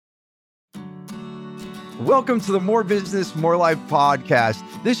Welcome to the More Business, More Life podcast.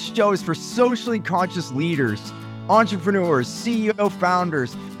 This show is for socially conscious leaders, entrepreneurs, CEO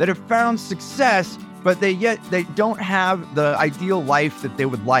founders that have found success, but they don't have the ideal life that they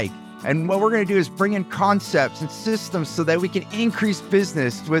would like. And what we're going to do is bring in concepts and systems so that we can increase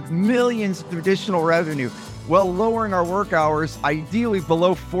business with millions of additional revenue while lowering our work hours, ideally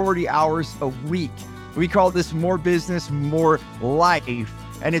below 40 hours a week. We call this More Business, More Life.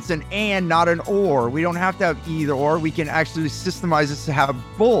 And it's an and, not an or. We don't have to have either or. We can actually systemize this to have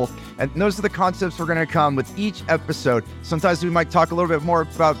both. And those are the concepts we're going to come with each episode. Sometimes we might talk a little bit more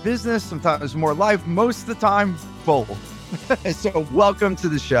about business, sometimes more life, most of the time, both. So welcome to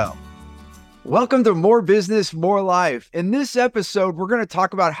the show. Welcome to More Business, More Life. In this episode, we're going to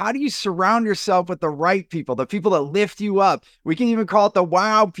talk about how do you surround yourself with the right people, the people that lift you up. We can even call it the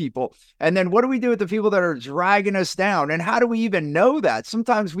wow people. And then what do we do with the people that are dragging us down? And how do we even know that?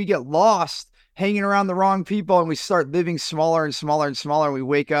 Sometimes we get lost hanging around the wrong people and we start living smaller and smaller and smaller and we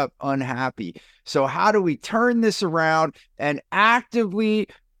wake up unhappy. So how do we turn this around and actively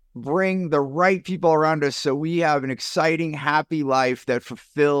bring the right people around us so we have an exciting, happy life that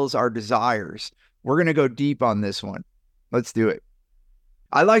fulfills our desires? We're going to go deep on this one. Let's do it.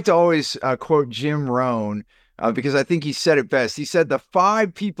 I like to always quote Jim Rohn because I think he said it best. He said, the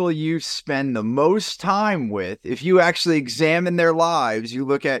 5 people you spend the most time with, if you actually examine their lives, you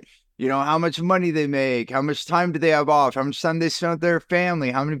look at, how much money they make, how much time do they have off, how much time they spend with their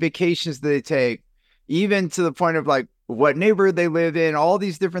family, how many vacations do they take, even to the point of like, what neighborhood they live in, all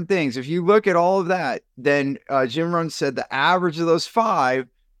these different things. If you look at all of that, then Jim Rohn said the average of those 5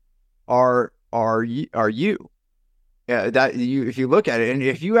 are you. If you look at it, and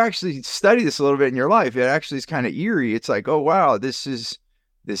if you actually study this a little bit in your life, it actually is kind of eerie. It's like, oh wow, this is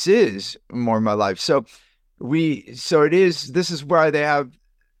more of my life. So this is why they have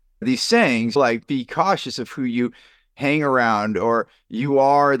these sayings like, be cautious of who you hang around, or you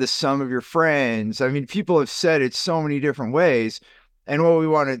are the sum of your friends. I mean, people have said it so many different ways. And what we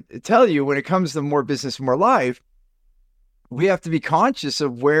want to tell you when it comes to more business, more life, we have to be conscious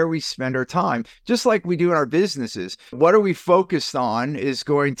of where we spend our time, just like we do in our businesses. What are we focused on is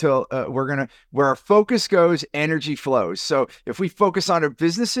going to, where our focus goes, energy flows. So if we focus on a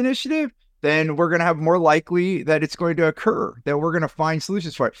business initiative, then we're going to have more likely that it's going to occur, that we're going to find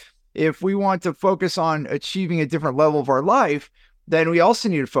solutions for it. If we want to focus on achieving a different level of our life, then we also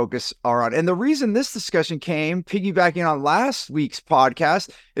need to focus on. And the reason this discussion came, piggybacking on last week's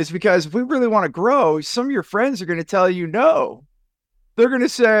podcast, is because if we really want to grow, some of your friends are going to tell you no. They're going to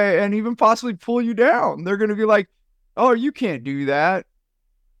say, and even possibly pull you down. They're going to be like, oh, you can't do that.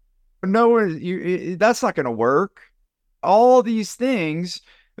 No, that's not going to work. All these things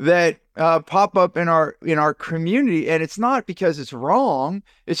that pop up in our community, and it's not because it's wrong,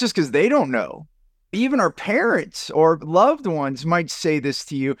 it's just because they don't know. Even our parents or loved ones might say this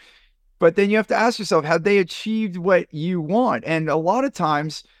to you, but then you have to ask yourself, have they achieved what you want? And a lot of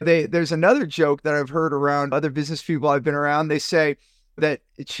times there's another joke that I've heard around other business people I've been around. They say that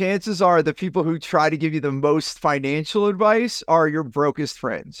chances are the people who try to give you the most financial advice are your brokest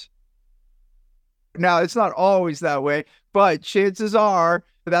friends. Now, it's not always that way, but chances are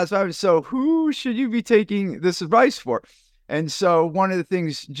that's why. So who should you be taking this advice for? And so one of the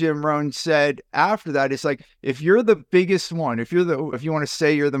things Jim Rohn said after that is like, if you're the biggest one, if you want to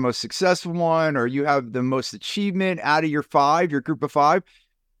say you're the most successful one, or you have the most achievement out of your group of 5,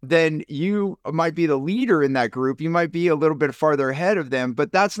 then you might be the leader in that group. You might be a little bit farther ahead of them,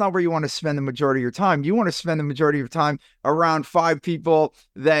 but that's not where you want to spend the majority of your time. You want to spend the majority of your time around 5 people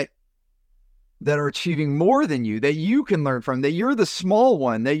that are achieving more than you, that you can learn from, that you're the small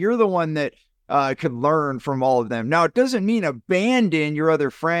one, that you're the one that could learn from all of them. Now, it doesn't mean abandon your other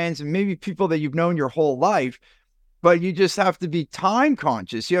friends and maybe people that you've known your whole life, but you just have to be time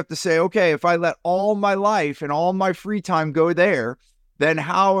conscious. You have to say, okay, if I let all my life and all my free time go there, then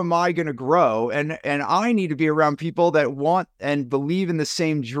how am I going to grow? And I need to be around people that want and believe in the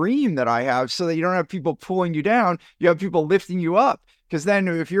same dream that I have, so that you don't have people pulling you down. You have people lifting you up. Because then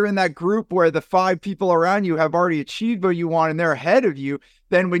if you're in that group where the 5 people around you have already achieved what you want and they're ahead of you,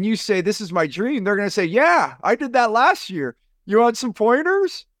 then when you say, this is my dream, they're going to say, yeah, I did that last year. You want some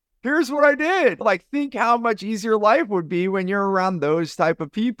pointers? Here's what I did. Like, think how much easier life would be when you're around those type of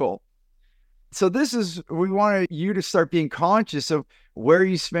people. So we want you to start being conscious of where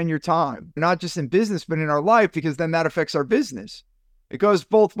you spend your time, not just in business, but in our life, because then that affects our business. It goes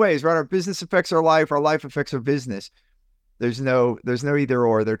both ways, right? Our business affects our life affects our business. There's no either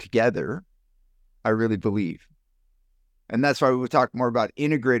or, they're together, I really believe. And that's why we would talk more about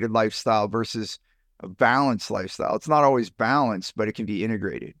integrated lifestyle versus a balanced lifestyle. It's not always balanced, but it can be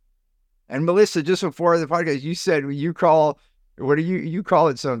integrated. And Melissa, just before the podcast, you said what do you call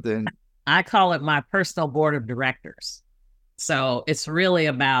it something? I call it my personal board of directors. So it's really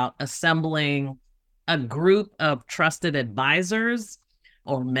about assembling a group of trusted advisors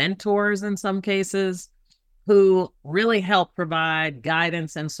or mentors in some cases who really help provide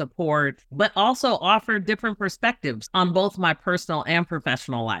guidance and support, but also offer different perspectives on both my personal and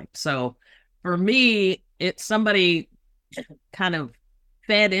professional life. So for me, it's somebody kind of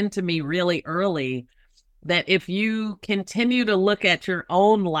fed into me really early that if you continue to look at your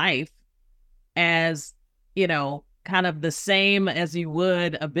own life as, kind of the same as you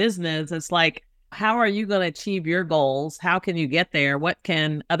would a business, it's like, how are you going to achieve your goals? How can you get there? What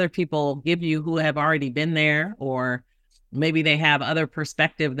can other people give you who have already been there? Or maybe they have other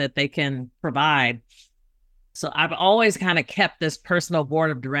perspective that they can provide. So I've always kind of kept this personal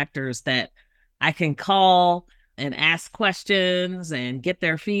board of directors that I can call and ask questions and get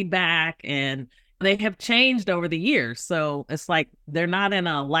their feedback. And they have changed over the years. So it's like they're not in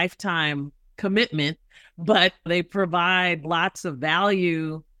a lifetime commitment, but they provide lots of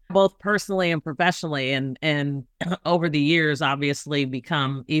value both personally and professionally, and over the years obviously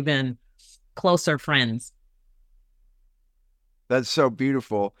become even closer friends. That's so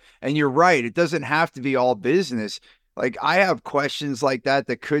beautiful. And you're right, it doesn't have to be all business. Like I have questions like that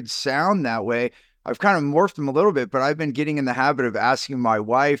could sound that way. I've kind of morphed them a little bit, but I've been getting in the habit of asking my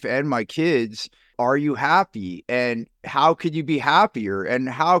wife and my kids, are you happy? And how could you be happier? And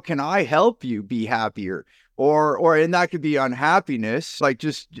how can I help you be happier? And that could be unhappiness, like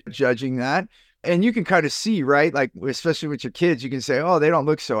just judging that. And you can kind of see, right? Like, especially with your kids, you can say, oh, they don't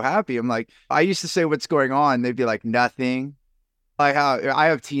look so happy. I'm like, I used to say, what's going on? They'd be like, nothing. Like how I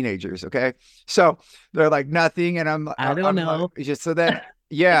have teenagers. Okay. So they're like nothing. And I don't know. Just so then,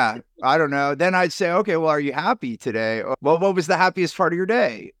 yeah, I don't know. Then I'd say, okay, well, are you happy today? Well, what was the happiest part of your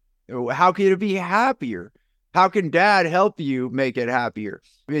day? How can you be happier? How can dad help you make it happier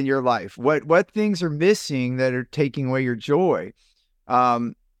in your life? What things are missing that are taking away your joy?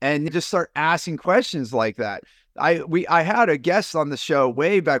 And just start asking questions like that. I had a guest on the show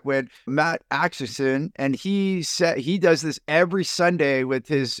way back when, Matt Axelson, and he said he does this every Sunday with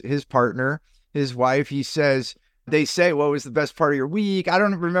his partner, his wife. He says, they say, what was the best part of your week? I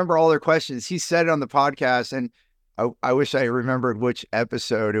don't remember all their questions. He said it on the podcast, and I wish I remembered which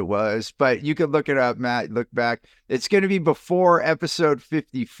episode it was, but you could look it up, Matt, look back. It's going to be before episode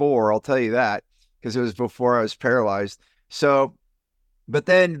 54. I'll tell you that, because it was before I was paralyzed. So, but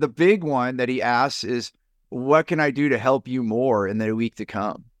then the big one that he asks is, what can I do to help you more in the week to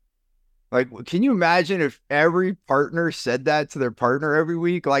come? Like, can you imagine if every partner said that to their partner every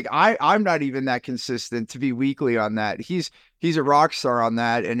week? Like I'm not even that consistent to be weekly on that. He's a rock star on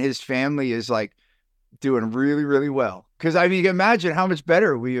that. And his family is like doing really, really well. Cause I mean, you can imagine how much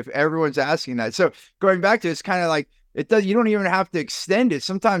better if everyone's asking that. So going back to it's kind of like, you don't even have to extend it.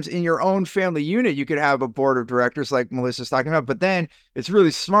 Sometimes in your own family unit, you could have a board of directors like Melissa's talking about, but then it's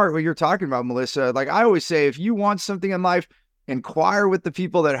really smart what you're talking about, Melissa. Like I always say, if you want something in life, inquire with the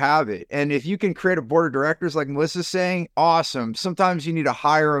people that have it. And if you can create a board of directors, like Melissa's saying, awesome. Sometimes you need to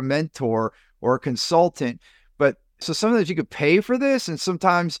hire a mentor or a consultant, but so sometimes you could pay for this and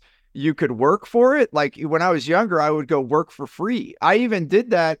sometimes you could work for it. Like when I was younger, I would go work for free. I even did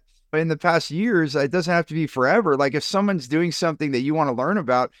that in the past years. It doesn't have to be forever. Like if someone's doing something that you want to learn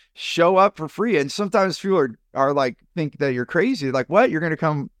about, show up for free. And sometimes people are like, think that you're crazy. Like, what? You're going to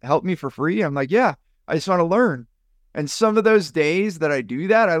come help me for free? I'm like, yeah, I just want to learn. And some of those days that I do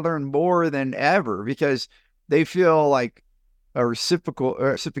that, I learn more than ever because they feel like a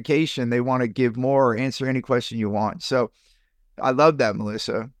reciprocation. They want to give more or answer any question you want. So I love that,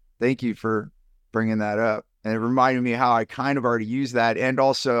 Melissa. Thank you for bringing that up. And it reminded me how I kind of already used that. And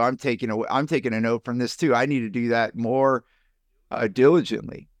also I'm taking a note from this too. I need to do that more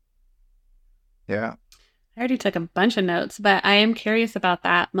diligently. Yeah. I already took a bunch of notes, but I am curious about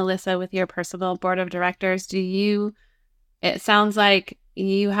that, Melissa, with your personal board of directors. It sounds like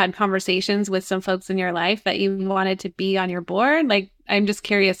you had conversations with some folks in your life that you wanted to be on your board. Like, I'm just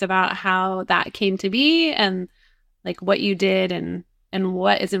curious about how that came to be and like what you did and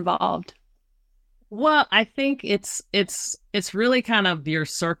what is involved. Well, I think it's really kind of your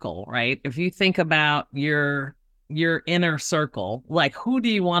circle, right? If you think about your inner circle, like who do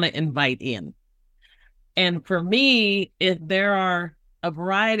you want to invite in? And for me, there are a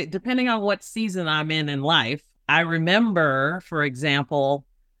variety, depending on what season I'm in life. I remember, for example,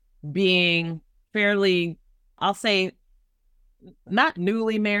 being fairly, I'll say, not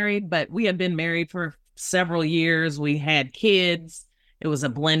newly married, but we had been married for several years. We had kids. It was a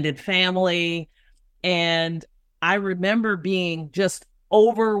blended family. And I remember being just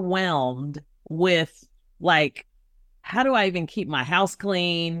overwhelmed with like, how do I even keep my house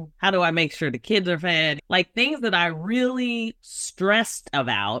clean? How do I make sure the kids are fed? Like things that I really stressed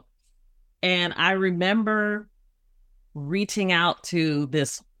about. And I remember reaching out to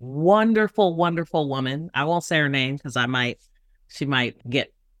this wonderful, wonderful woman. I won't say her name because she might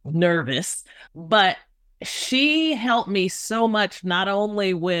get nervous, but she helped me so much, not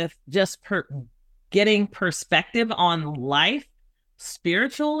only with just getting perspective on life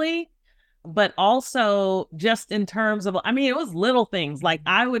spiritually, but also just in terms of, I mean, it was little things. Like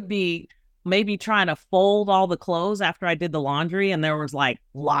I would be maybe trying to fold all the clothes after I did the laundry and there was like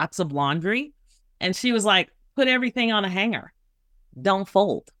lots of laundry. And she was like, put everything on a hanger. Don't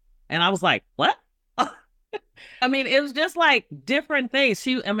fold. And I was like, what? I mean, it was just like different things.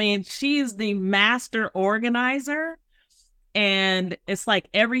 She's the master organizer. And it's like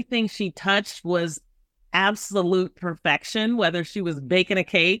everything she touched was absolute perfection, whether she was baking a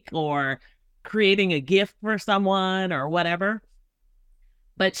cake or creating a gift for someone or whatever.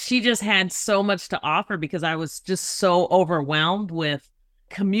 But she just had so much to offer because I was just so overwhelmed with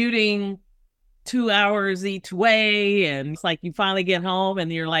commuting 2 hours each way. And it's like you finally get home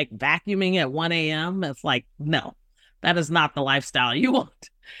and you're like vacuuming at 1 a.m. It's like, no, that is not the lifestyle you want.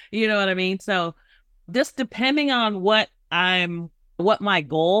 You know what I mean? So just depending on what my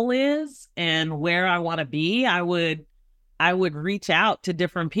goal is and where I want to be, I would reach out to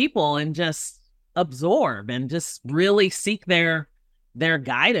different people and just absorb and just really seek their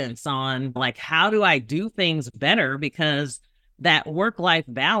guidance on like, how do I do things better? Because that work-life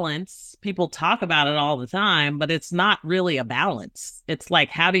balance, people talk about it all the time, but it's not really a balance. It's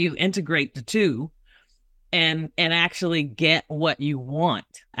like, how do you integrate the two and actually get what you want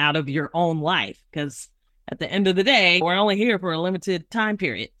out of your own life? Because at the end of the day, we're only here for a limited time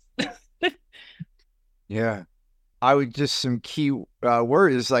period. Yeah. I would just some key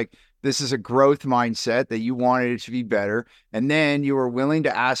words like, this is a growth mindset that you wanted it to be better. And then you were willing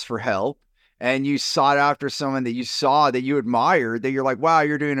to ask for help and you sought after someone that you saw that you admired, that you're like, wow,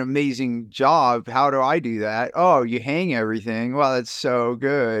 you're doing an amazing job. How do I do that? Oh, you hang everything. Well, that's so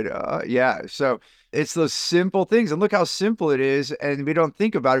good. Yeah. So it's those simple things. And look how simple it is. And we don't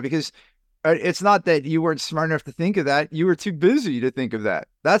think about it because it's not that you weren't smart enough to think of that. You were too busy to think of that.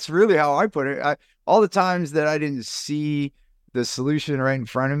 That's really how I put it. All the times that I didn't see the solution right in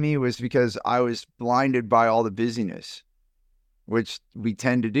front of me was because I was blinded by all the busyness, which we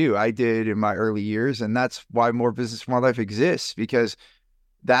tend to do. I did in my early years. And that's why More Business, More Life exists, because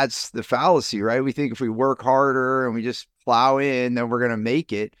that's the fallacy, right? We think if we work harder and we just plow in, then we're going to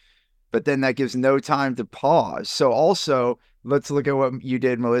make it. But then that gives no time to pause. So also, let's look at what you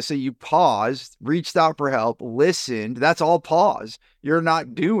did, Melissa. You paused, reached out for help, listened. That's all pause. You're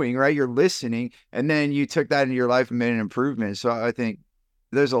not doing, right? You're listening. And then you took that into your life and made an improvement. So I think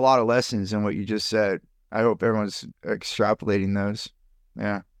there's a lot of lessons in what you just said. I hope everyone's extrapolating those.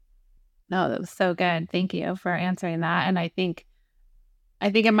 Yeah. No, that was so good. Thank you for answering that. And I think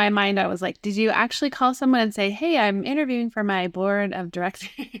in my mind, I was like, did you actually call someone and say, hey, I'm interviewing for my board of directors?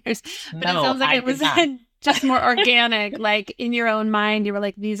 But No, it sounds like it was just more organic. Like in your own mind, you were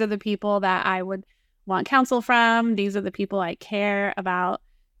like, these are the people that I would want counsel from. These are the people I care about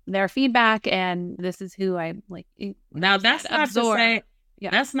their feedback. And this is who I like. Now, that's not to say,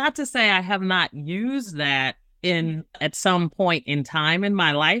 that's not to say I have not used that at some point in time in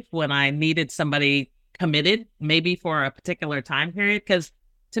my life when I needed somebody committed, maybe for a particular time period. Because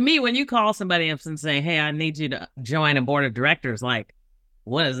to me, when you call somebody up and say, hey, I need you to join a board of directors, like,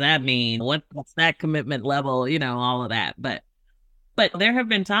 what does that mean? What's that commitment level? You know, all of that. But there have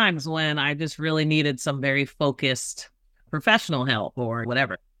been times when I just really needed some very focused professional help or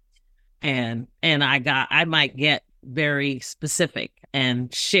whatever. And I might get very specific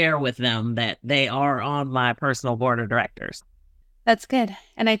and share with them that they are on my personal board of directors. That's good.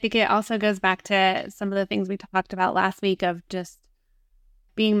 And I think it also goes back to some of the things we talked about last week of just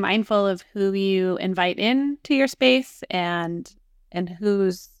being mindful of who you invite into your space and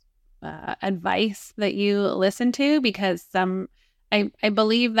whose advice that you listen to, because I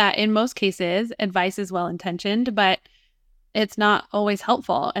believe that in most cases, advice is well-intentioned, but it's not always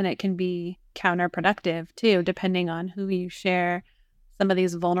helpful and it can be counterproductive too, depending on who you share some of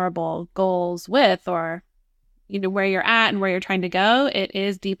these vulnerable goals with, or where you're at and where you're trying to go. It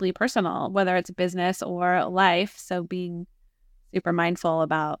is deeply personal, whether it's business or life. So being super mindful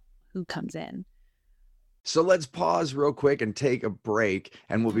about who comes in. So let's pause real quick and take a break,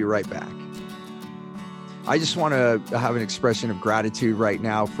 and we'll be right back. I just want to have an expression of gratitude right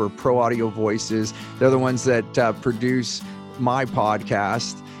now for Pro Audio Voices. They're the ones that produce my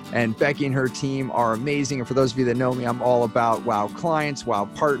podcast. And Becky and her team are amazing. And for those of you that know me, I'm all about wow clients, wow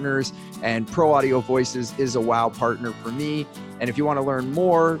partners, and Pro Audio Voices is a wow partner for me. And if you want to learn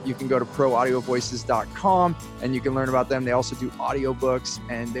more, you can go to proaudiovoices.com and you can learn about them. They also do audiobooks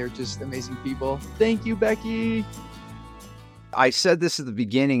and they're just amazing people. Thank you, Becky. I said this at the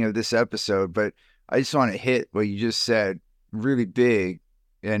beginning of this episode, but I just want to hit what you just said really big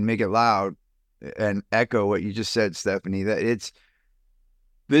and make it loud and echo what you just said, Stephanie, that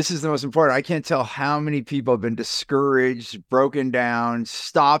this is the most important. I can't tell how many people have been discouraged, broken down,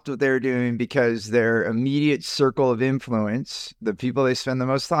 stopped what they're doing because their immediate circle of influence, the people they spend the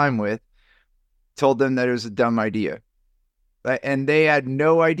most time with, told them that it was a dumb idea. And they had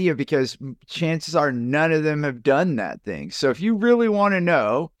no idea because chances are none of them have done that thing. So if you really want to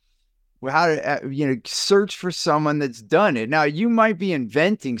know how to, search for someone that's done it. Now, you might be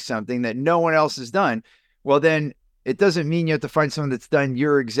inventing something that no one else has done. Well, then it doesn't mean you have to find someone that's done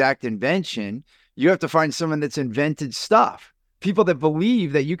your exact invention. You have to find someone that's invented stuff. People that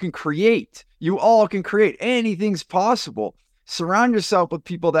believe that you can create. You all can create. Anything's possible. Surround yourself with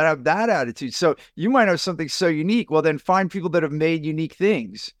people that have that attitude. So you might have something so unique. Well, then find people that have made unique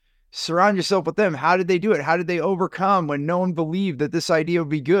things. Surround yourself with them. How did they do it? How did they overcome when no one believed that this idea would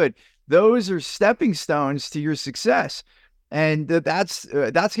be good? Those are stepping stones to your success. And that's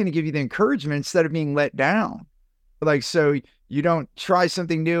going to give you the encouragement instead of being let down. Like, so you don't try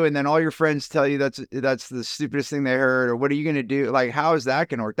something new and then all your friends tell you that's the stupidest thing they heard, or what are you going to do? Like, how is that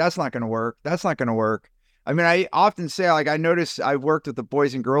going to work? That's not going to work. That's not going to work. I mean, I often say, like, I notice I've worked with the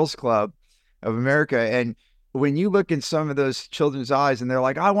Boys and Girls Club of America. And when you look in some of those children's eyes and they're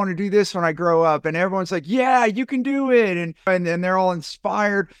like, I want to do this when I grow up. And everyone's like, yeah, you can do it. And they're all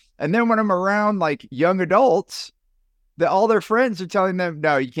inspired. And then when I'm around like young adults, all their friends are telling them,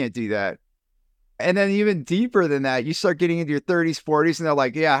 no, you can't do that. And then even deeper than that, you start getting into your 30s, 40s, and they're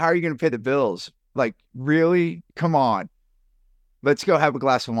like, yeah, how are you going to pay the bills? Like, really? Come on. Let's go have a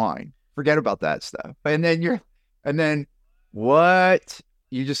glass of wine. Forget about that stuff. And then what?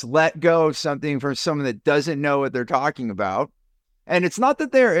 You just let go of something from someone that doesn't know what they're talking about. And it's not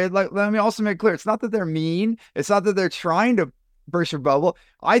that let me also make clear, it's not that they're mean. It's not that they're trying to burst your bubble.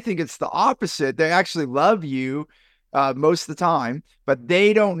 I think it's the opposite. They actually love you most of the time, but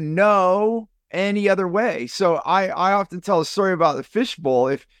they don't know any other way. So I often tell a story about the fishbowl.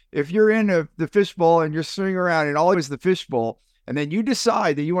 If you're in the fishbowl and you're swimming around and all it is the fishbowl, and then you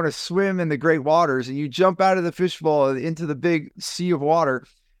decide that you want to swim in the great waters and you jump out of the fishbowl into the big sea of water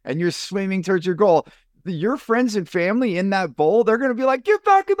and you're swimming towards your goal, your friends and family in that bowl, they're going to be like, get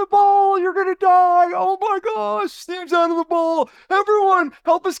back in the bowl. You're going to die. Oh my gosh, Steve's out of the bowl. Everyone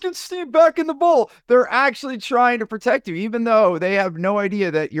help us get Steve back in the bowl. They're actually trying to protect you, even though they have no idea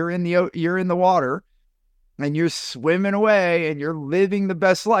that you're in the water and you're swimming away and you're living the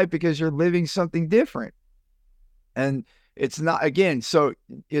best life because you're living something different. And it's not, again, so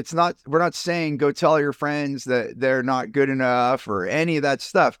it's not, we're not saying go tell your friends that they're not good enough or any of that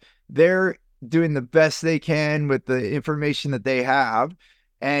stuff. They're doing the best they can with the information that they have.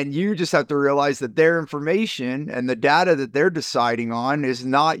 And you just have to realize that their information and the data that they're deciding on is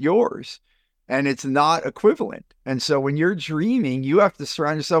not yours and it's not equivalent. And so when you're dreaming, you have to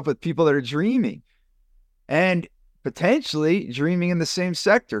surround yourself with people that are dreaming and potentially dreaming in the same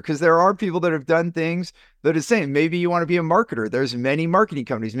sector, because there are people that have done things that are the same. Maybe you want to be a marketer. There's many marketing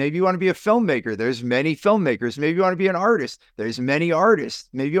companies. Maybe you want to be a filmmaker. There's many filmmakers. Maybe you want to be an artist. There's many artists.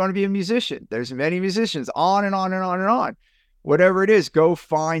 Maybe you want to be a musician. There's many musicians, on and on and on and on. Whatever it is, go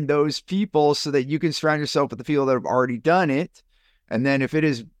find those people so that you can surround yourself with the people that have already done it. And then if it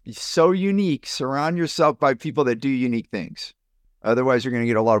is so unique, surround yourself by people that do unique things. Otherwise, you're going to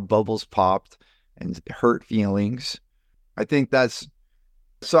get a lot of bubbles popped and hurt feelings. I think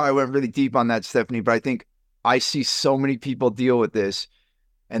sorry, I went really deep on that, Stephanie, but I think I see so many people deal with this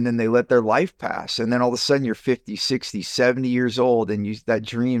and then they let their life pass. And then all of a sudden you're 50, 60, 70 years old and that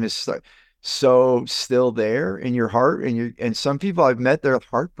dream is so still there in your heart. And some people I've met, they're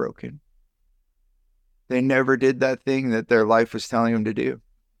heartbroken. They never did that thing that their life was telling them to do.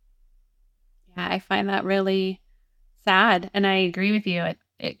 Yeah, I find that really sad. And I agree with you.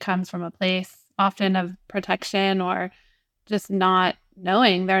 It comes from a place often of protection or just not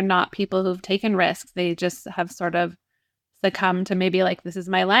knowing. They're not people who've taken risks. They just have sort of succumbed to maybe like, this is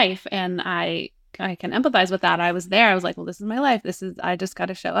my life. And I can empathize with that. I was there. I was like, well, this is my life. I just got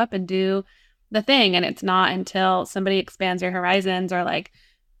to show up and do the thing. And it's not until somebody expands your horizons or, like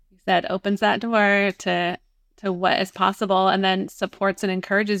you said, opens that door to what is possible and then supports and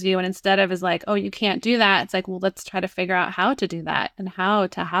encourages you. And instead of is like, oh, you can't do that. It's like, well, let's try to figure out how to do that and how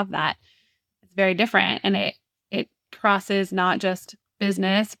to have that. It's very different. And it crosses not just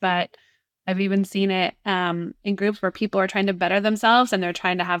business, but I've even seen it in groups where people are trying to better themselves and they're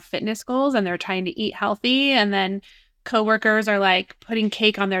trying to have fitness goals and they're trying to eat healthy. And then coworkers are like putting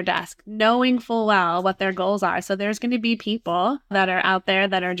cake on their desk, knowing full well what their goals are. So there's going to be people that are out there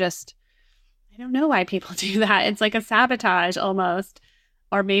that are just, I don't know why people do that. It's like a sabotage almost.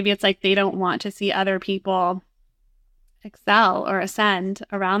 Or maybe it's like they don't want to see other people excel or ascend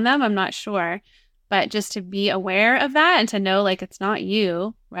around them. I'm not sure. But just to be aware of that and to know like it's not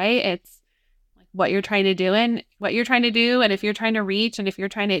you, right? It's like what you're trying to do and what you're trying to do. And if you're trying to reach and if you're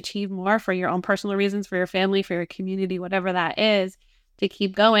trying to achieve more for your own personal reasons, for your family, for your community, whatever that is, to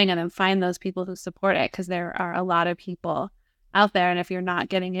keep going and then find those people who support it. Because there are a lot of people out there. And if you're not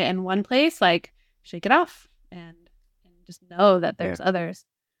getting it in one place, like shake it off and just know that there's others.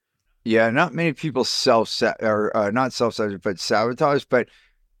 Yeah, not many people not self-sabotage, but sabotage. But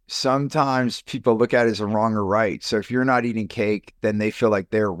sometimes people look at it as a wrong or right. So if you're not eating cake, then they feel like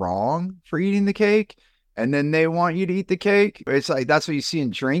they're wrong for eating the cake. And then they want you to eat the cake. It's like, that's what you see in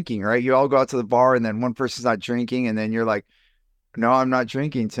drinking, right? You all go out to the bar and then one person's not drinking. And then you're like, no, I'm not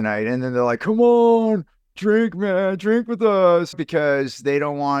drinking tonight. And then they're like, come on, drink, man, drink with us. Because they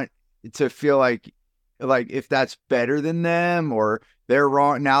don't want to feel like if that's better than them or they're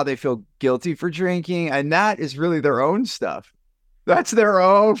wrong. Now they feel guilty for drinking. And that is really their own stuff. That's their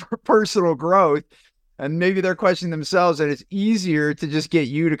own personal growth. And maybe they're questioning themselves, and it's easier to just get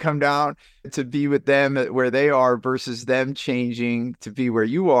you to come down to be with them where they are versus them changing to be where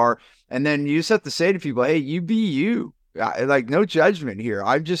you are. And then you just have to say to people, hey, you be you. Like, no judgment here.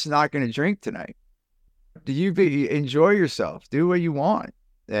 I'm just not going to drink tonight. Enjoy yourself, do what you want,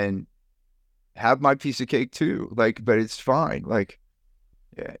 and have my piece of cake too. Like, but it's fine. Like,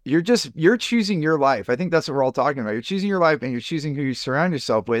 yeah, you're choosing your life. I think that's what we're all talking about. You're choosing your life and you're choosing who you surround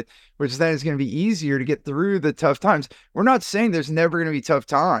yourself with, which then is going to be easier to get through the tough times. We're not saying there's never going to be tough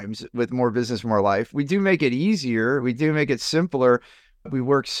times with more business, more life. We do make it easier. We do make it simpler. We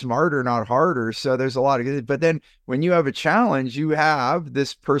work smarter, not harder. So there's a lot of good. But then when you have a challenge, you have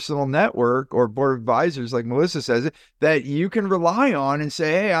this personal network or board of advisors, like Melissa says, that you can rely on and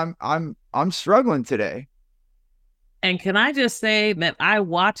say, hey, I'm struggling today. And can I just say that I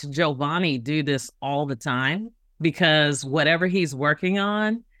watch Giovanni do this all the time, because whatever he's working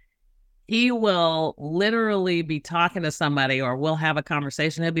on, he will literally be talking to somebody or we'll have a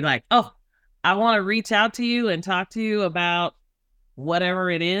conversation. He'll be like, oh, I want to reach out to you and talk to you about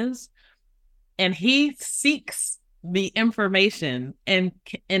whatever it is. And he seeks the information and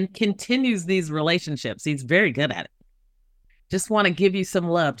continues these relationships. He's very good at it. Just want to give you some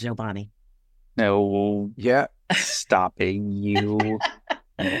love, Giovanni. No. Yeah. Stopping you.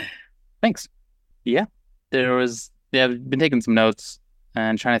 Thanks. Yeah. I've been taking some notes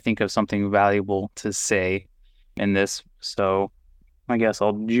and trying to think of something valuable to say in this. So I guess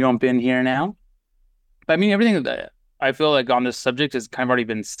I'll jump in here now. But I mean, everything that I feel like on this subject has kind of already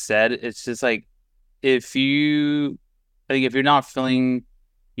been said. It's just like, if you're not feeling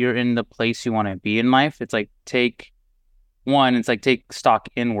you're in the place you want to be in life, it's like take stock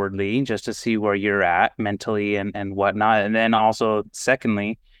inwardly just to see where you're at mentally and whatnot. And then also,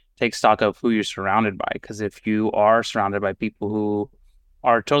 secondly, take stock of who you're surrounded by. Because if you are surrounded by people who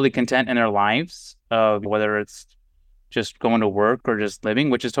are totally content in their lives, whether it's just going to work or just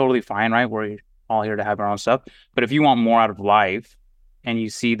living, which is totally fine, right? We're all here to have our own stuff. But if you want more out of life and you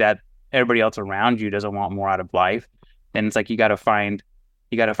see that everybody else around you doesn't want more out of life, then it's like you got to find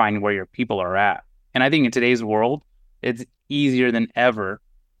where your people are at. And I think in today's world, it's easier than ever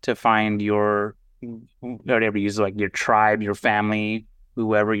to find whatever you use, like your tribe, your family,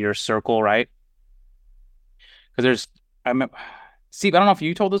 whoever, your circle, right? Because I don't know if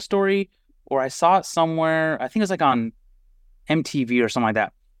you told the story or I saw it somewhere. I think it was like on MTV or something like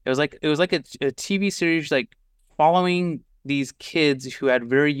that. It was like a TV series like following these kids who had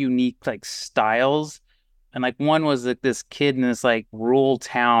very unique like styles, and like one was like this kid in this like rural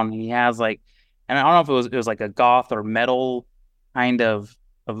town. He has like, and I don't know if it was like a goth or metal kind of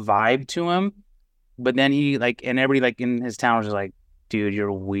a vibe to him, but then he like, and everybody like in his town was just like, dude,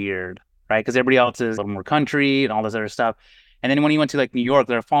 you're weird, right? Because everybody else is a little more country and all this other stuff. And then when he went to like New York,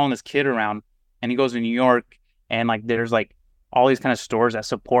 they're following this kid around, and he goes to New York, and like there's like all these kind of stores that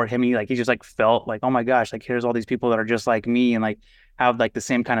support him. He just like felt like, oh my gosh, like here's all these people that are just like me and like have like the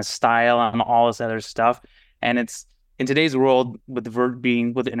same kind of style and all this other stuff. And it's in today's world with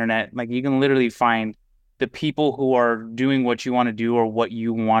the internet, like you can literally find the people who are doing what you want to do or what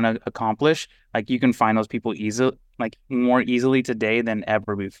you want to accomplish. Like you can find those people more easily today than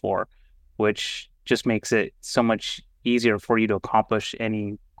ever before, which just makes it so much easier for you to accomplish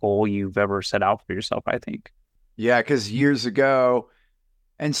any goal you've ever set out for yourself, I think. Yeah, because years ago,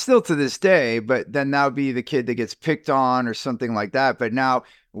 And still to this day, but then that would be the kid that gets picked on or something like that. But now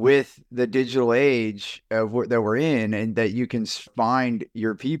with the digital age of that we're in, and that you can find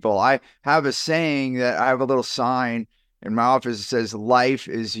your people. I have a saying that I have a little sign in my office that says, life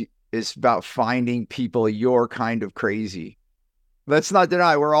is about finding people your kind of crazy. Let's not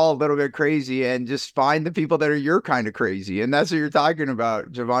deny we're all a little bit crazy, and just find the people that are your kind of crazy. And that's what you're talking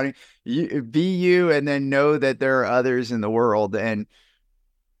about, Giovanni. Be you, and then know that there are others in the world, and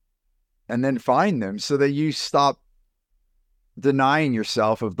then find them, so that you stop denying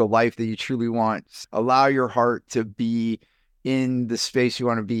yourself of the life that you truly want. Allow your heart to be in the space you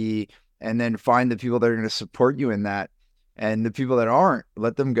want to be, and then find the people that are going to support you in that. And the people that aren't,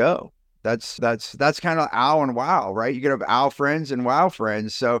 let them go. That's kind of ow and wow, right? You can have ow friends and wow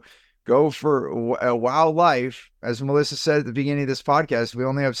friends. So go for a wow life. As Melissa said at the beginning of this podcast, we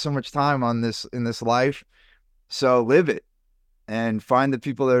only have so much time in this life. So live it, and find the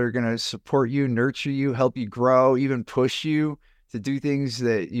people that are going to support you, nurture you, help you grow, even push you to do things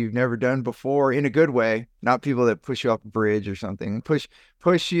that you've never done before in a good way. Not people that push you off a bridge or something. Push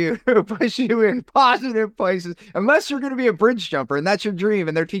you in positive places, unless you're going to be a bridge jumper and that's your dream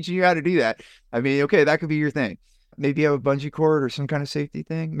and they're teaching you how to do that. I mean, okay, that could be your thing. Maybe you have a bungee cord or some kind of safety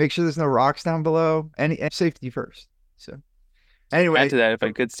thing. Make sure there's no rocks down below. Any safety first. So anyway, add to that, if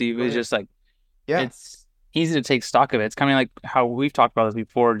I could, Steve, it's just like, yeah, it's easy to take stock of it. It's kind of like how we've talked about this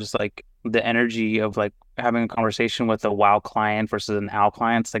before, just like the energy of like having a conversation with a wow client versus an owl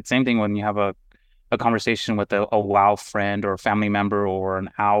client. It's like same thing when you have a conversation with a wow friend or a family member, or an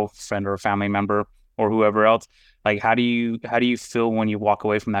owl friend or a family member, or whoever else. Like, how do you feel when you walk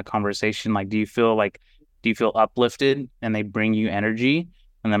away from that conversation? Like, do you feel uplifted and they bring you energy?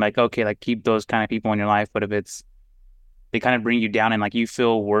 And then like, okay, like keep those kind of people in your life. But if they kind of bring you down and like you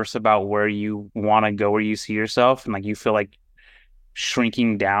feel worse about where you want to go, where you see yourself, and like you feel like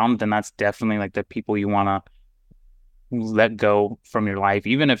shrinking down, then that's definitely like the people you want to let go from your life.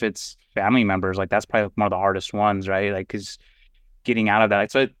 Even if it's family members, like that's probably one of the hardest ones, right? Like, because getting out of that.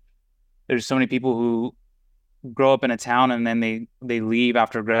 So there's so many people who grow up in a town and then they leave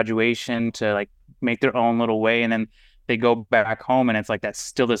after graduation to like make their own little way, and then they go back home and it's like that's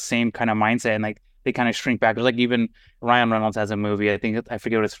still the same kind of mindset, and like they kind of shrink back. There's like even Ryan Reynolds has a movie, I forget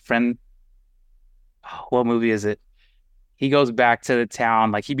what his friend, what movie is it? He goes back to the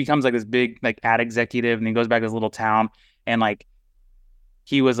town, like he becomes like this big like ad executive, and he goes back to this little town, and like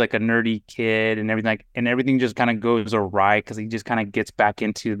he was like a nerdy kid and everything, like, and everything just kind of goes awry because he just kind of gets back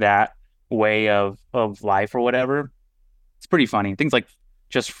into that way of life or whatever. It's pretty funny. Things like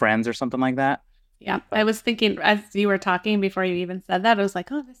Just Friends or something like that. Yeah, I was thinking as you were talking before you even said that, I was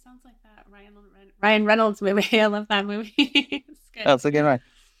like, oh, this sounds like that Ryan Reynolds movie. I love that movie. It's good. That's a good one.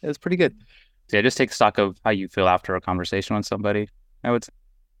 It was pretty good. So yeah, just take stock of how you feel after a conversation with somebody, I would say.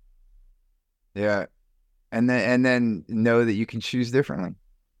 Yeah. And then know that you can choose differently.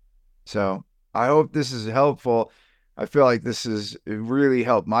 So I hope this is helpful. I feel like it really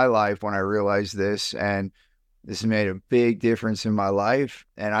helped my life when I realized this, and this made a big difference in my life.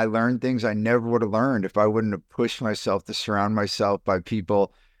 And I learned things I never would have learned if I wouldn't have pushed myself to surround myself by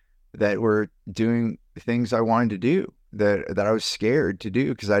people that were doing things I wanted to do, that I was scared to do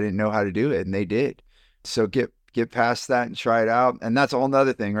because I didn't know how to do it, and they did. So get past that and try it out. And that's a whole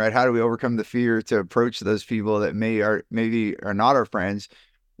nother thing, right? How do we overcome the fear to approach those people that maybe are not our friends?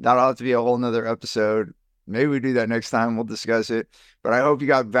 That'll have to be a whole nother episode. Maybe we do that next time. We'll discuss it. But I hope you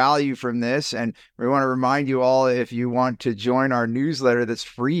got value from this. And we want to remind you all, if you want to join our newsletter that's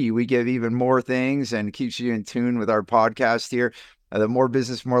free, we give even more things and keeps you in tune with our podcast here. The More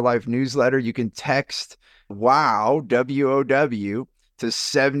Business, More Life newsletter. You can text WOW, WOW, to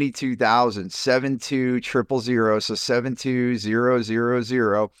 72,000, 72000, so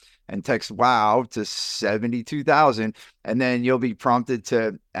 72000, and text WOW to 72,000, and then you'll be prompted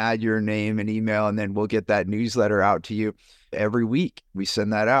to add your name and email, and then we'll get that newsletter out to you every week. We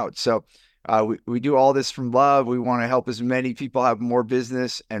send that out. So we do all this from love. We want to help as many people have more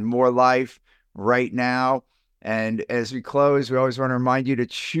business and more life right now. And as we close, we always want to remind you to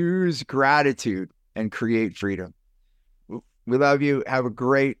choose gratitude and create freedom. We love you. Have a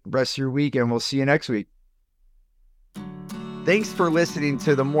great rest of your week, and we'll see you next week. Thanks for listening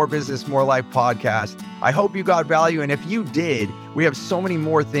to the More Business, More Life podcast. I hope you got value. And if you did, we have so many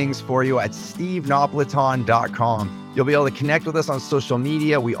more things for you at stevenapolitan.com. You'll be able to connect with us on social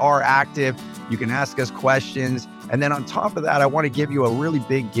media. We are active. You can ask us questions. And then on top of that, I want to give you a really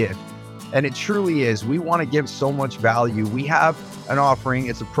big gift. And it truly is. We want to give so much value. We have an offering.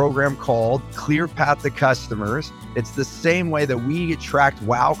 It's a program called Clear Path to Customers. It's the same way that we attract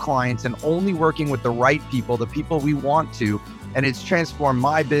wow clients and only working with the right people, the people we want to and it's transformed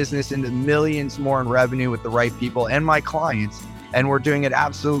my business into millions more in revenue with the right people and my clients. And we're doing it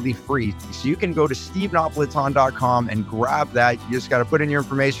absolutely free. So you can go to stevenapolitan.com and grab that. You just got to put in your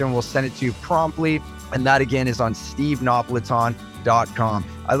information. We'll send it to you promptly. And that again is on stevenapolitan.com.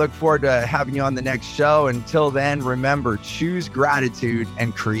 I look forward to having you on the next show. Until then, remember, choose gratitude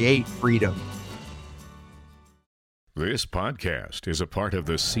and create freedom. This podcast is a part of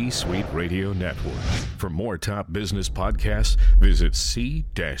the C-Suite Radio Network. For more top business podcasts, visit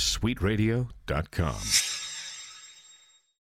c-suiteradio.com.